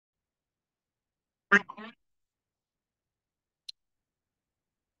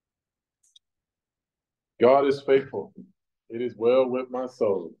God is faithful. It is well with my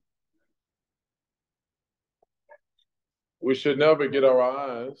soul. We should never get our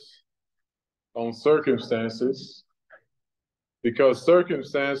eyes on circumstances because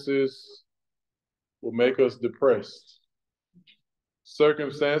circumstances will make us depressed.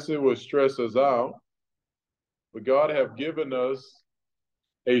 Circumstances will stress us out, but God have given us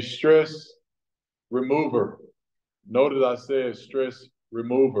a stress remover. Notice I said stress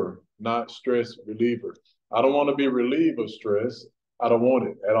remover, not stress reliever. I don't want to be relieved of stress. I don't want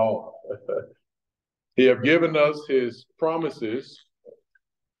it at all. He have given us his promises,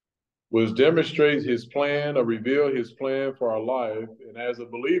 which demonstrates his plan or reveal his plan for our life. And as a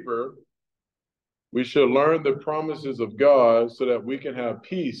believer, we should learn the promises of God so that we can have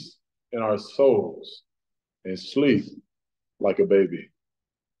peace in our souls and sleep like a baby.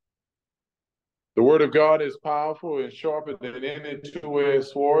 The word of God is powerful and sharper than any two-edged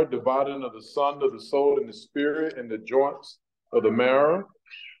sword, dividing of the asunder the soul and the spirit and the joints of the marrow,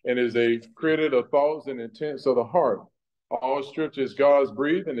 and is a critic of thoughts and intents of the heart. All scripture is God's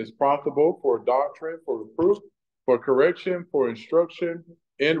breathed and is profitable for doctrine, for reproof, for correction, for instruction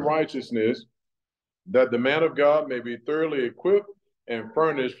in righteousness, that the man of God may be thoroughly equipped and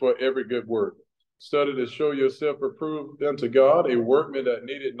furnished for every good work. Study to show yourself approved unto God, a workman that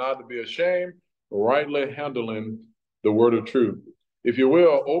needed not to be ashamed, rightly handling the word of truth. If you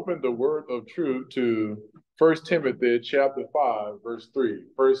will, open the word of truth to 1 Timothy chapter 5, verse 3.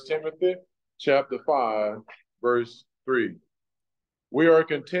 1 Timothy chapter 5, verse 3. We are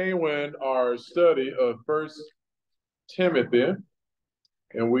continuing our study of 1 Timothy,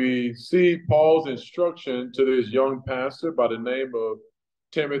 and we see Paul's instruction to this young pastor by the name of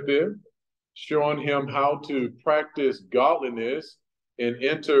Timothy, showing him how to practice godliness in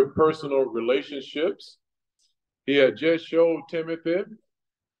interpersonal relationships. He had just showed Timothy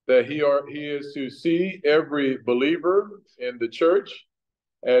that he is to see every believer in the church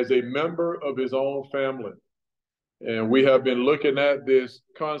as a member of his own family. And we have been looking at this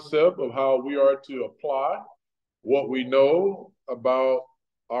concept of how we are to apply what we know about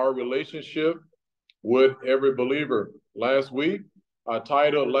our relationship with every believer. Last week, I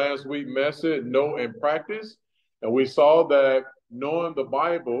titled last week's message, Know and Practice. And we saw that knowing the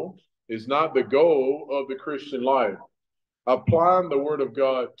Bible is not the goal of the Christian life. Applying the word of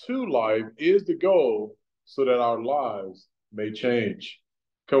God to life is the goal so that our lives may change.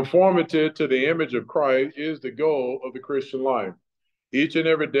 Conformity to the image of Christ is the goal of the Christian life. Each and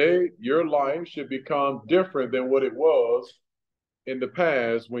every day, your life should become different than what it was in the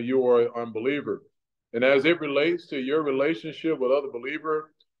past when you were an unbeliever. And as it relates to your relationship with other believers,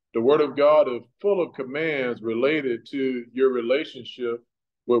 the word of God is full of commands related to your relationship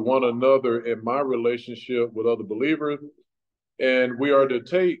with one another and my relationship with other believers. And we are to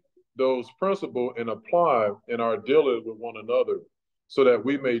take those principles and apply in our dealing with one another so that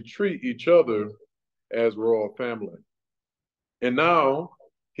we may treat each other as we're all family. And now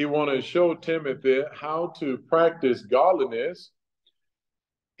he wants to show Timothy how to practice godliness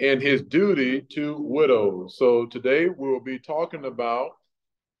and his duty to widows. So today we will be talking about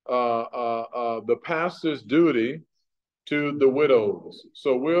the pastor's duty to the widows.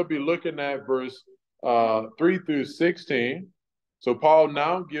 So we'll be looking at verse 3 through 16. So Paul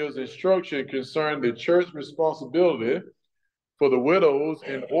now gives instruction concerning the church responsibility for the widows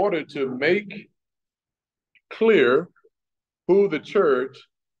in order to make clear who the church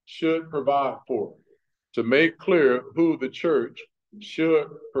should provide for. To make clear who the church should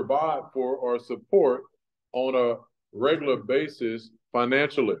provide for or support on a regular basis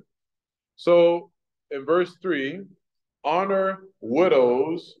financially. So in verse 3, honor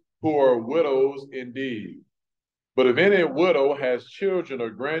widows who are widows indeed. But if any widow has children or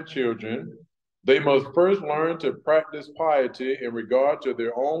grandchildren, they must first learn to practice piety in regard to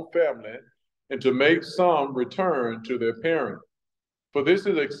their own family and to make some return to their parent. For this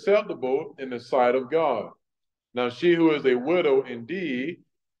is acceptable in the sight of God. Now she who is a widow indeed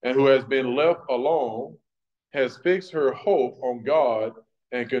and who has been left alone has fixed her hope on God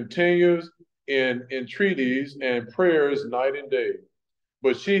and continues in entreaties and prayers night and day.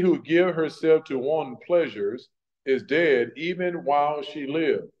 But she who gives herself to wanton pleasures is dead even while she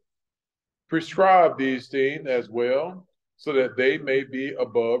lives. Prescribe these things as well, so that they may be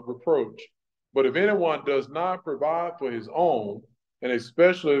above reproach. But if anyone does not provide for his own, and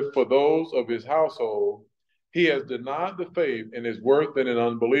especially for those of his household, he has denied the faith and is worse than an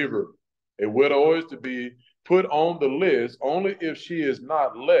unbeliever. A widow is to be put on the list only if she is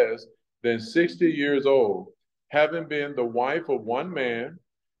not less than 60 years old, having been the wife of one man,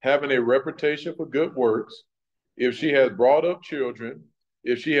 having a reputation for good works, if she has brought up children,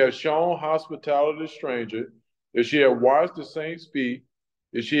 if she has shown hospitality to strangers, if she has washed the saints' feet,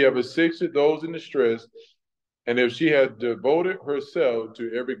 if she has assisted those in distress, and if she has devoted herself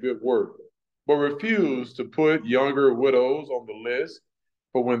to every good work, but refused to put younger widows on the list,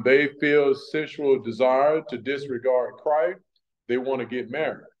 for when they feel sensual desire to disregard Christ, they want to get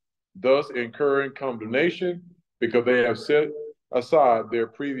married, thus incurring condemnation because they have set aside their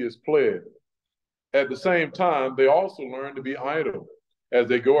previous pledge. At the same time, they also learn to be idle as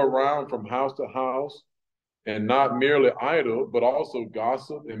they go around from house to house, and not merely idle, but also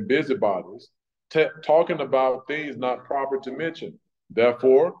gossip and busybodies, talking about things not proper to mention.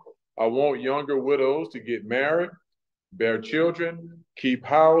 Therefore, I want younger widows to get married, bear children, keep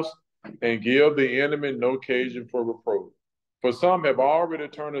house, and give the enemy no occasion for reproach. For some have already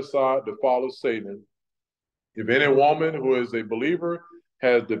turned aside to follow Satan. If any woman who is a believer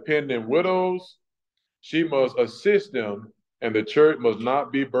has dependent widows, she must assist them, and the church must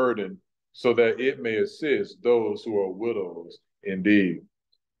not be burdened, so that it may assist those who are widows indeed.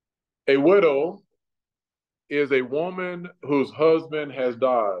 A widow is a woman whose husband has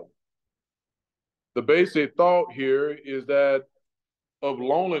died. The basic thought here is that of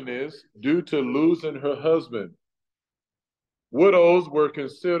loneliness due to losing her husband. Widows were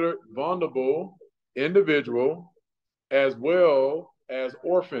considered vulnerable individuals as well as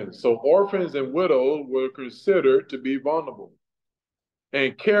orphans. So orphans and widows were considered to be vulnerable.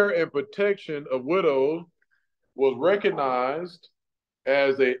 And care and protection of widows was recognized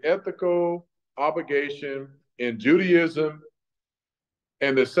as an ethical obligation in Judaism,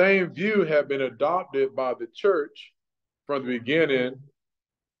 and the same view had been adopted by the church from the beginning.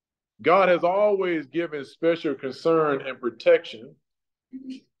 God has always given special concern and protection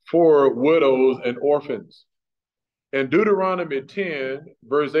for widows and orphans. In Deuteronomy 10,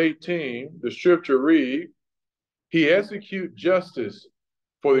 verse 18, the scripture reads, "He execute justice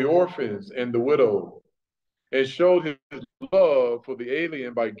for the orphans and the widow, and showed his love for the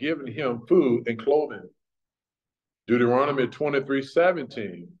alien by giving him food and clothing." Deuteronomy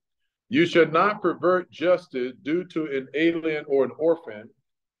 23:17, "You should not pervert justice due to an alien or an orphan,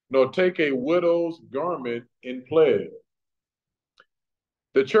 nor take a widow's garment in pledge."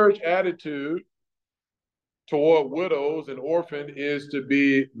 The church attitude toward widows and orphans is to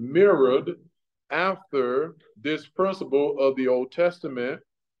be mirrored after this principle of the Old Testament.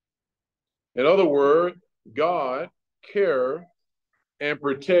 In other words, God care and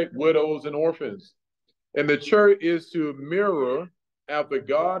protect widows and orphans. And the church is to mirror after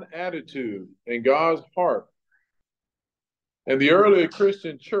God's attitude and God's heart. And the early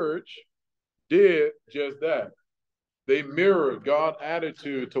Christian church did just that. They mirrored God's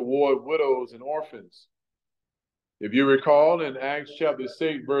attitude toward widows and orphans. If you recall in Acts chapter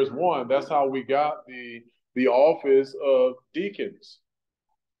 6, verse 1, that's how we got the office of deacons.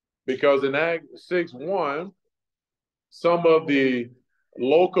 Because in Acts 6:1, some of the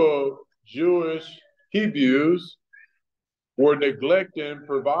local Jewish Hebrews were neglecting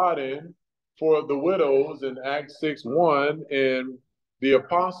providing for the widows in Acts 6:1, and the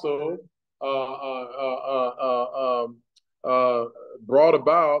apostle brought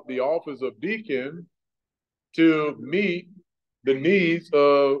about the office of deacon to meet the needs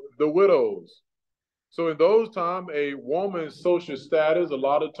of the widows. So in those times, a woman's social status a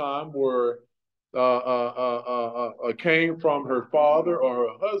lot of time were came from her father or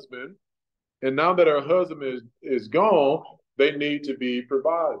her husband, and now that her husband is gone, they need to be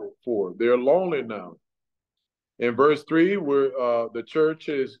provided for. They're lonely now. In verse 3, where the church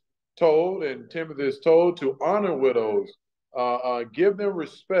is told and Timothy is told to honor widows, give them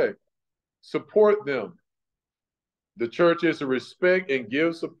respect, support them. The church is to respect and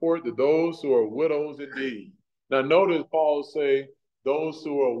give support to those who are widows indeed. Now notice Paul say, those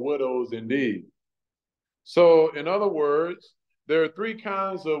who are widows indeed. So in other words, there are three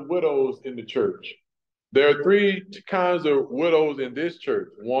kinds of widows in the church. There are three kinds of widows in this church.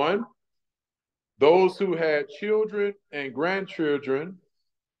 One, those who had children and grandchildren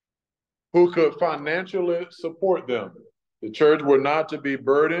who could financially support them. The church were not to be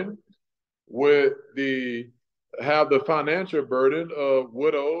burdened with have the financial burden of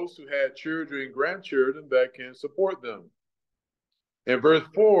widows who had children and grandchildren that can support them. In verse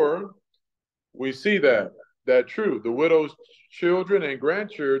 4, we see that true. The widow's children and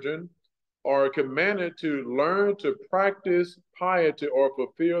grandchildren are commanded to learn to practice piety or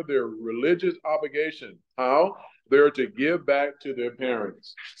fulfill their religious obligation. How? They're to give back to their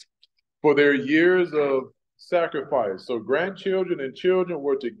parents for their years of sacrifice. So grandchildren and children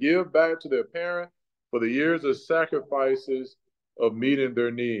were to give back to their parents for the years of sacrifices of meeting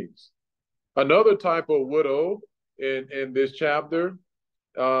their needs. Another type of widow in this chapter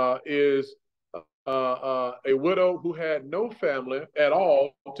is a widow who had no family at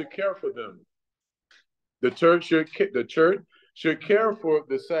all to care for them. The church should care for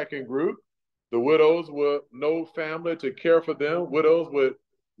the second group, the widows with no family to care for them, widows with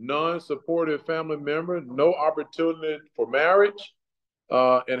non-supportive family member, no opportunity for marriage,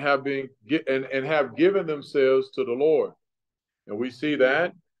 and have given themselves to the Lord. And we see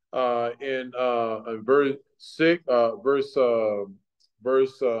that in verse 6, where is the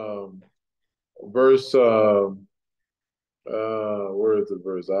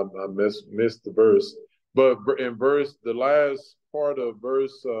verse? I missed the verse. But in the last part of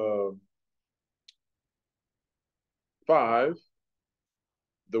verse 5,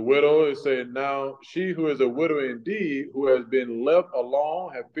 the widow is saying, now she who is a widow indeed, who has been left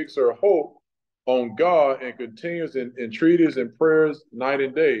alone, have fixed her hope on God and continues in entreaties and prayers night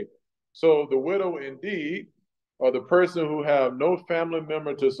and day. So the widow indeed, or the person who have no family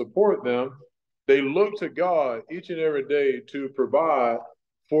member to support them, they look to God each and every day to provide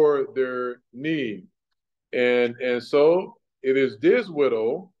for their need. And so it is this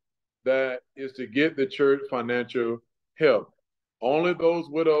widow that is to get the church financial help. Only those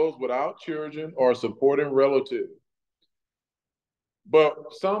widows without children or supporting relatives. But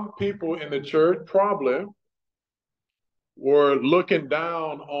some people in the church probably were looking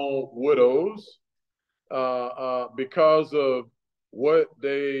down on widows because of what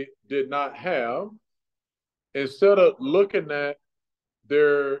they did not have, instead of looking at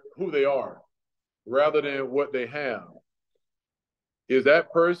who they are rather than what they have. Is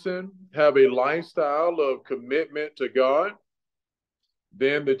that person have a lifestyle of commitment to God?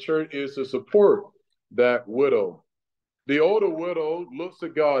 Then the church is to support that widow. The older widow looks to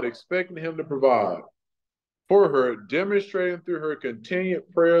God, expecting him to provide for her, demonstrating through her continued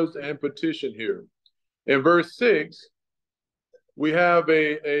prayers and petition here. In verse 6, we have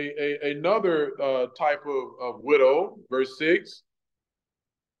another type of widow, verse 6.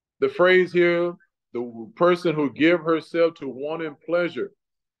 The phrase here, the person who give herself to wanting pleasure.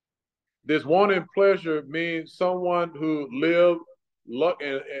 This wanting pleasure means someone who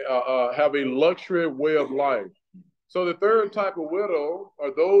have a luxury way of life. So the third type of widow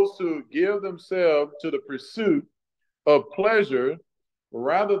are those who give themselves to the pursuit of pleasure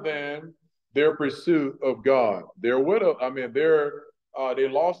rather than their pursuit of God. They're widow. They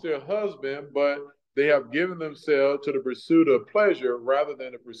lost their husband, but they have given themselves to the pursuit of pleasure rather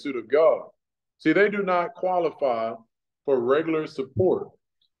than the pursuit of God. See, they do not qualify for regular support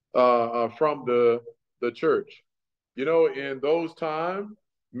from the church. You know, in those times,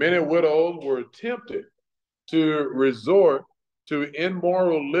 many widows were tempted to resort to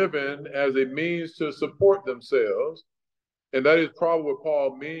immoral living as a means to support themselves. And that is probably what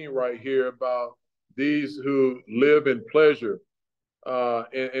Paul means right here about these who live in pleasure.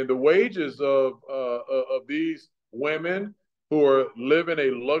 And the wages of these women who are living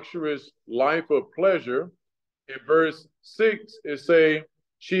a luxurious life of pleasure, in verse 6, it say,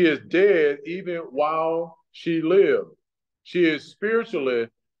 she is dead even while she lived. She is spiritually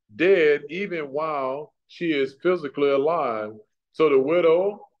dead even while she is physically alive. So the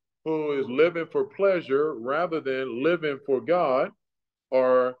widow who is living for pleasure rather than living for God,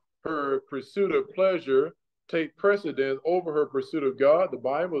 or her pursuit of pleasure take precedence over her pursuit of God, the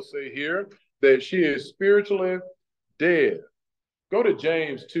Bible say here that she is spiritually dead. Go to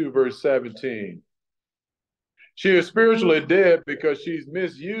James 2, verse 17. She is spiritually dead because she's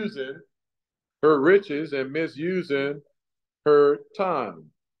misusing her riches and misusing her time.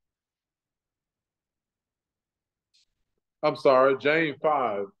 I'm sorry, James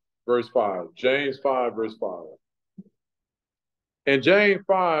 5, verse 5. James 5, verse 5. In James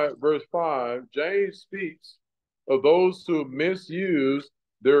 5, verse 5, James speaks of those who misuse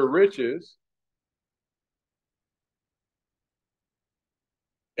their riches.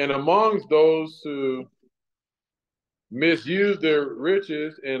 And amongst those who misuse their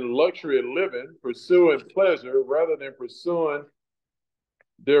riches in luxury living, pursuing pleasure rather than pursuing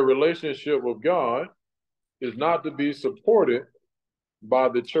their relationship with God, is not to be supported by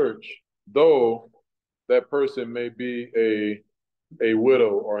the church, though that person may be a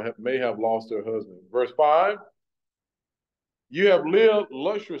widow or may have lost their husband. Verse 5, you have lived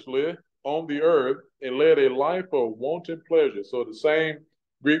luxuriously on the earth and led a life of wanton pleasure. So the same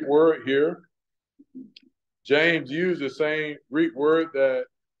Greek word here, James used the same Greek word that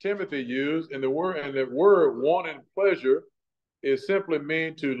Timothy used, and the word wanting pleasure is simply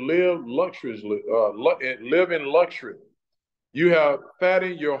mean to live luxuriously, live in luxury. You have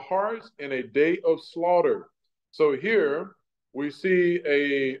fattened your hearts in a day of slaughter. So here, we see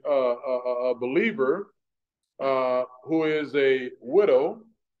a believer who is a widow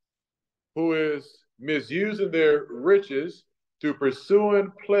who is misusing their riches to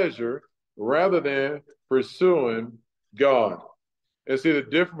pursuing pleasure rather than pursuing God. And see the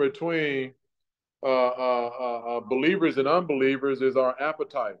difference between believers and unbelievers is our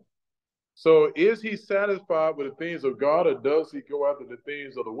appetite. So is he satisfied with the things of God, or does he go after the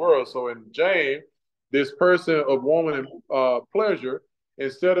things of the world? So in James, this person of woman pleasure,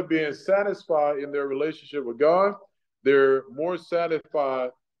 instead of being satisfied in their relationship with God, they're more satisfied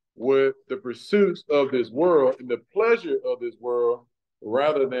with the pursuits of this world and the pleasure of this world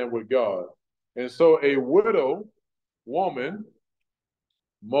rather than with God. And so a widow woman,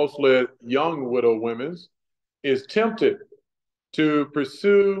 mostly young widow women, is tempted to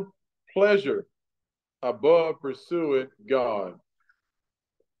pursue pleasure above pursuing God.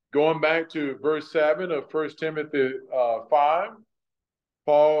 Going back to verse 7 of 1 Timothy 5,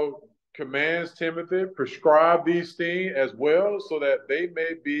 Paul commands Timothy, prescribe these things as well so that they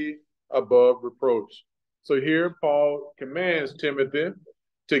may be above reproach. So here Paul commands Timothy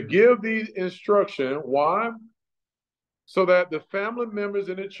to give these instructions. Why? So that the family members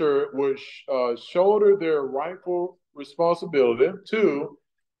in the church would shoulder their rightful responsibility. Two,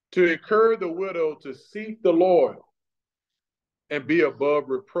 to encourage the widow to seek the Lord and be above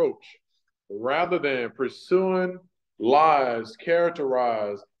reproach, rather than pursuing lives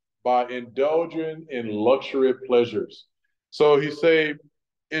characterized by indulging in luxury pleasures. So he said,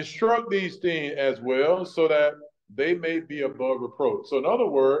 instruct these things as well so that they may be above reproach. So in other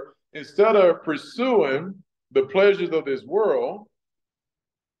words, instead of pursuing the pleasures of this world,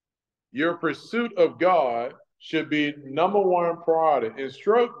 your pursuit of God should be number one priority.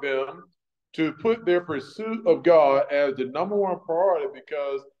 Instruct them to put their pursuit of God as the number one priority,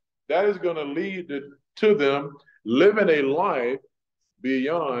 because that is going to lead to them living a life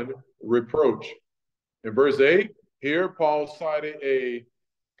beyond reproach. In verse 8, here Paul cited a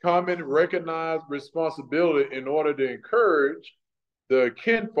common recognized responsibility in order to encourage the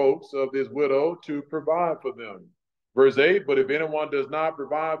kinfolks of this widow to provide for them. Verse 8, but if anyone does not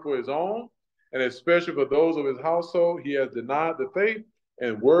provide for his own, and especially for those of his household, he has denied the faith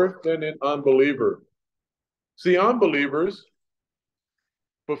and worse than an unbeliever. See, unbelievers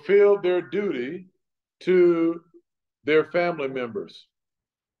fulfill their duty to their family members.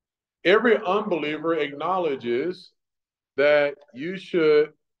 Every unbeliever acknowledges that you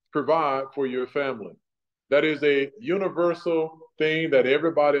should provide for your family. That is a universal thing that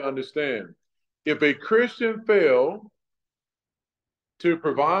everybody understands. If a Christian fails to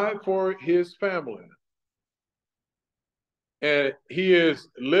provide for his family, and he is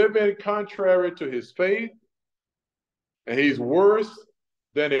living contrary to his faith, and he's worse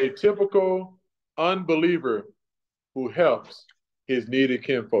than a typical unbeliever who helps his needy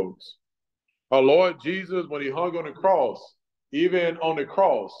kinfolks. Our Lord Jesus, when he hung on the cross, even on the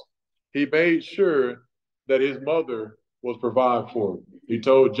cross, he made sure that his mother was provided for. He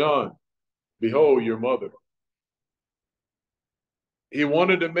told John, behold your mother. He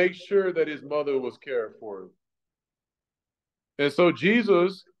wanted to make sure that his mother was cared for. And so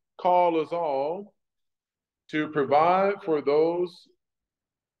Jesus called us all to provide for those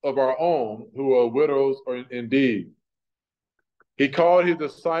of our own who are widows or indeed. He called his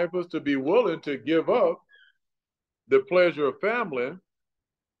disciples to be willing to give up the pleasure of family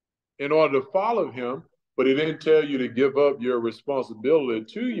in order to follow him, but he didn't tell you to give up your responsibility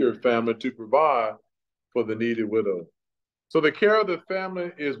to your family to provide for the needy widow. So the care of the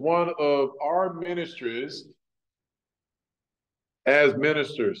family is one of our ministries as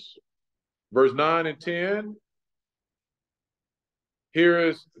ministers. Verse 9 and 10, here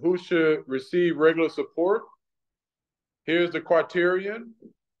is who should receive regular support. Here's the criterion.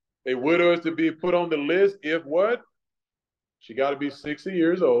 A widow is to be put on the list if what? She got to be 60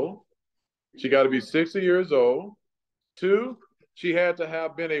 years old. She got to be 60 years old. 2, she had to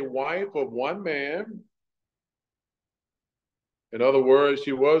have been a wife of one man. In other words,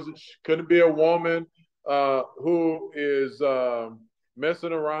 she couldn't be a woman who is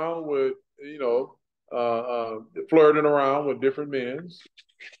messing around with, flirting around with different men.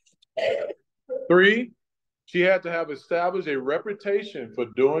 3, she had to have established a reputation for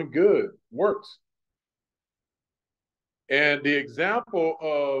doing good works. And the example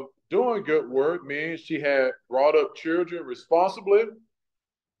of doing good work means she had brought up children responsibly.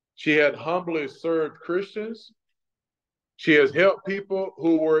 She had humbly served Christians. She has helped people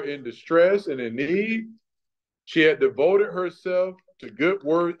who were in distress and in need. She had devoted herself to good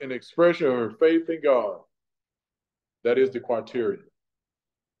work and expression of her faith in God. That is the criterion.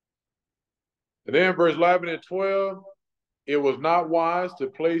 And then verse 11 and 12, it was not wise to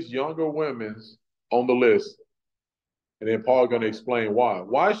place younger women on the list. And then Paul going to explain why.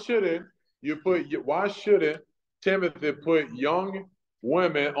 Why shouldn't Timothy put young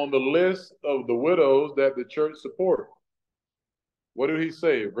women on the list of the widows that the church support? What did he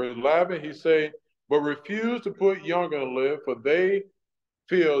say? Verse 11, he say, but refuse to put young on the list, for they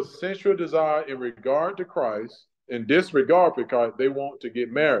feel sensual desire in regard to Christ, in disregard for Christ, they want to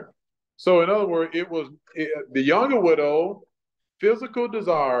get married. So in other words, the younger widow, physical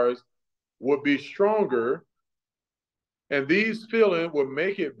desires would be stronger, and these feelings would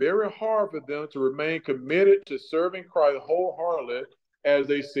make it very hard for them to remain committed to serving Christ wholeheartedly as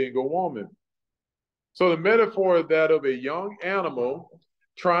a single woman. So the metaphor is that of a young animal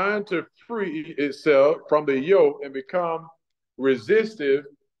trying to free itself from the yoke and become resistive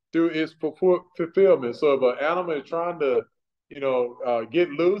through its fulfillment. So if an animal is trying to, get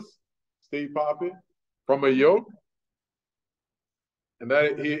loose, Steve Poppy, from a yoke, and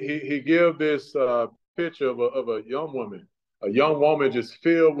that he give this picture of a young woman just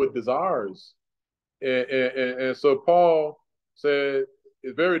filled with desires, and so Paul said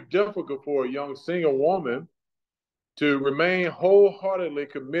it's very difficult for a young single woman to remain wholeheartedly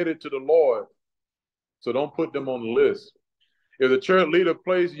committed to the Lord. So don't put them on the list. If the church leader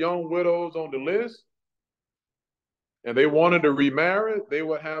placed young widows on the list and they wanted to remarry, they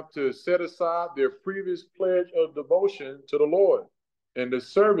would have to set aside their previous pledge of devotion to the Lord and the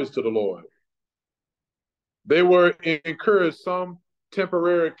service to the Lord. They were encouraged some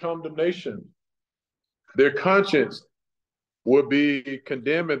temporary condemnation. Their conscience would be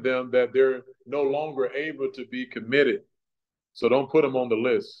condemning them that they're no longer able to be committed. So don't put them on the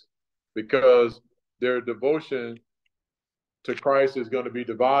list, because their devotion to Christ is going to be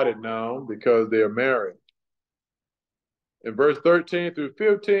divided now because they are married. In verse 13 through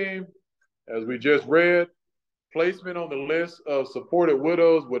 15, as we just read, placement on the list of supported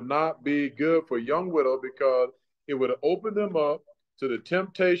widows would not be good for young widows, because it would open them up to the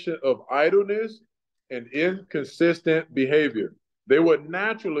temptation of idleness and inconsistent behavior. They would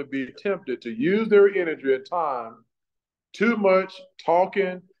naturally be tempted to use their energy and time too much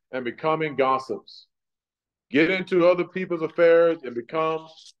talking and becoming gossips, get into other people's affairs and become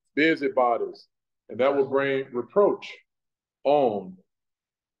busybodies. And that will bring reproach on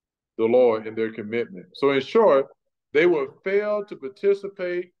the Lord in their commitment. So in short, they will fail to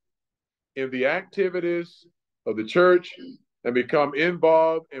participate in the activities of the church and become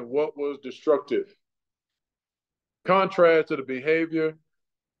involved in what was destructive. Contrast to the behavior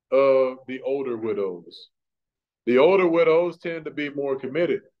of the older widows. The older widows tend to be more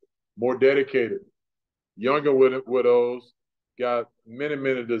committed, more dedicated. Younger widows got many,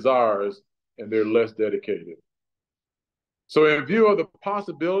 many desires, and they're less dedicated. So in view of the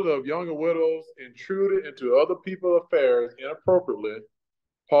possibility of younger widows intruding into other people's affairs inappropriately,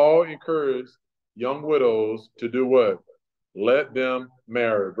 Paul encouraged young widows to do what? Let them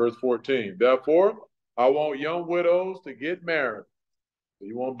marry. Verse 14. Therefore, I want young widows to get married. So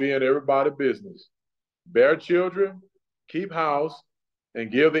you won't be in everybody's business. Bear children, keep house,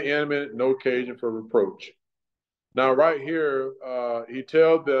 and give the enemy no occasion for reproach. Now, right here, he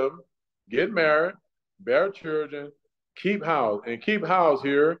tells them, get married, bear children, keep house. And keep house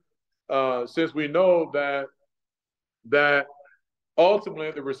here, since we know that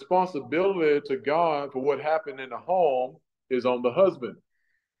ultimately the responsibility to God for what happened in the home is on the husband.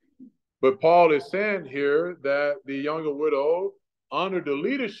 But Paul is saying here that the younger widow, under the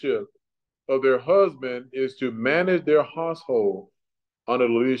leadership of their husband, is to manage their household under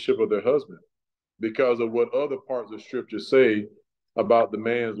the leadership of their husband, because of what other parts of Scripture say about the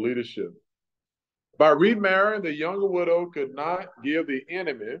man's leadership. By remarrying, the younger widow could not give the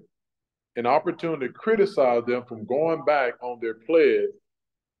enemy an opportunity to criticize them from going back on their pledge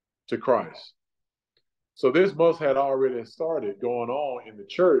to Christ. So this must have already started going on in the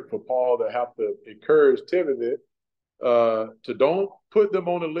church for Paul to have to encourage Timothy to don't put them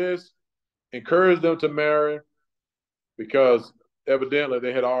on the list, encourage them to marry, because evidently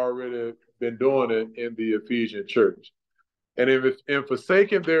they had already been doing it in the Ephesian church. And in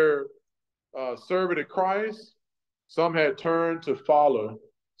forsaking their service to Christ, some had turned to follow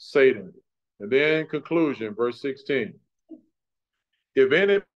Satan. And then conclusion, verse 16. If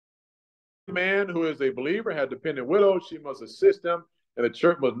any man who is a believer had dependent widows, she must assist them, and the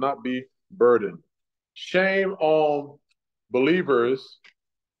church must not be burdened. Shame on believers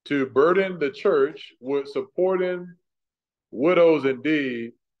to burden the church with supporting widows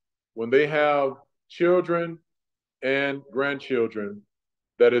indeed, when they have children and grandchildren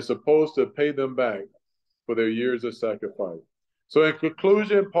that is supposed to pay them back for their years of sacrifice. So in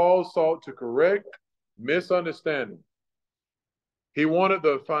conclusion, Paul sought to correct misunderstanding He wanted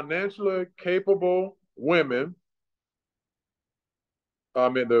the financially capable women,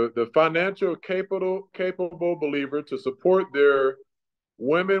 the financial capable believer to support their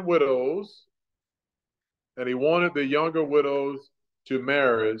women widows, and he wanted the younger widows to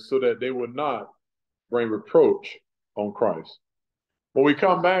marry so that they would not bring reproach on Christ. When we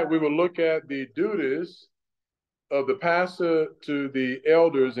come back, we will look at the duties of the pastor to the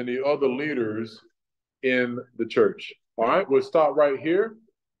elders and the other leaders in the church. All right, we'll stop right here.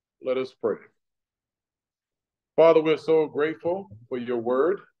 Let us pray. Father, we're so grateful for your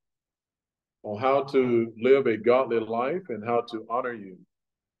word on how to live a godly life and how to honor you.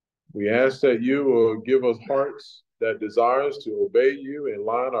 We ask that you will give us hearts that desires to obey you and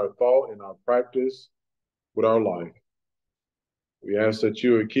line our thought and our practice with our life. We ask that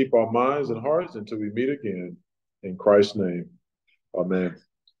you would keep our minds and hearts until we meet again. In Christ's name, amen.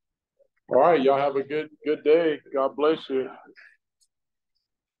 All right, y'all have a good day. God bless you.